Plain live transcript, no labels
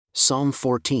Psalm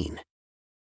 14.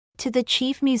 To the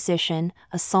chief musician,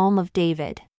 a psalm of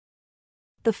David.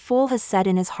 The fool has said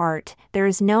in his heart, there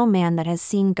is no man that has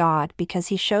seen God, because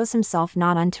he shows himself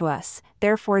not unto us,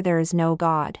 therefore there is no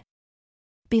God.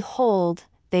 Behold,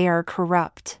 they are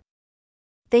corrupt.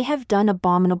 They have done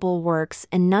abominable works,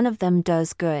 and none of them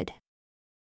does good.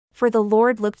 For the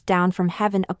Lord looked down from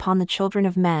heaven upon the children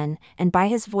of men, and by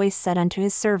his voice said unto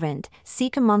his servant,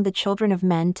 Seek among the children of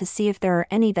men to see if there are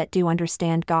any that do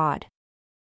understand God.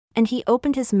 And he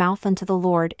opened his mouth unto the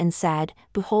Lord and said,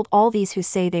 Behold all these who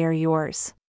say they are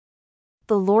yours.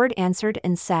 The Lord answered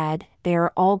and said, They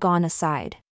are all gone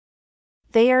aside.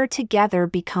 They are together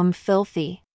become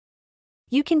filthy.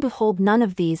 You can behold none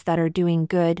of these that are doing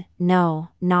good, no,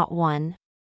 not one.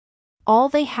 All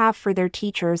they have for their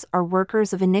teachers are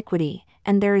workers of iniquity,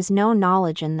 and there is no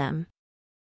knowledge in them.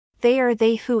 They are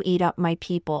they who eat up my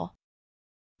people.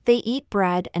 They eat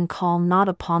bread and call not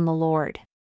upon the Lord.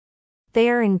 They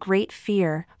are in great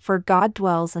fear, for God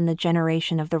dwells in the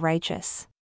generation of the righteous.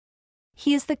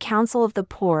 He is the counsel of the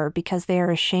poor, because they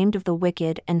are ashamed of the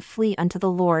wicked and flee unto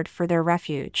the Lord for their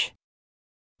refuge.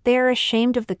 They are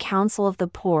ashamed of the counsel of the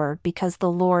poor, because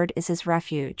the Lord is his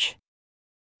refuge.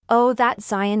 Oh, that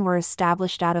Zion were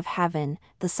established out of heaven,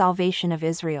 the salvation of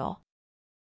Israel.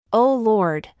 O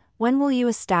Lord, when will you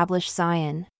establish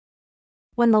Zion?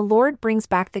 When the Lord brings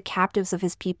back the captives of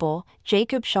his people,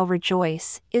 Jacob shall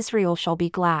rejoice, Israel shall be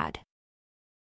glad.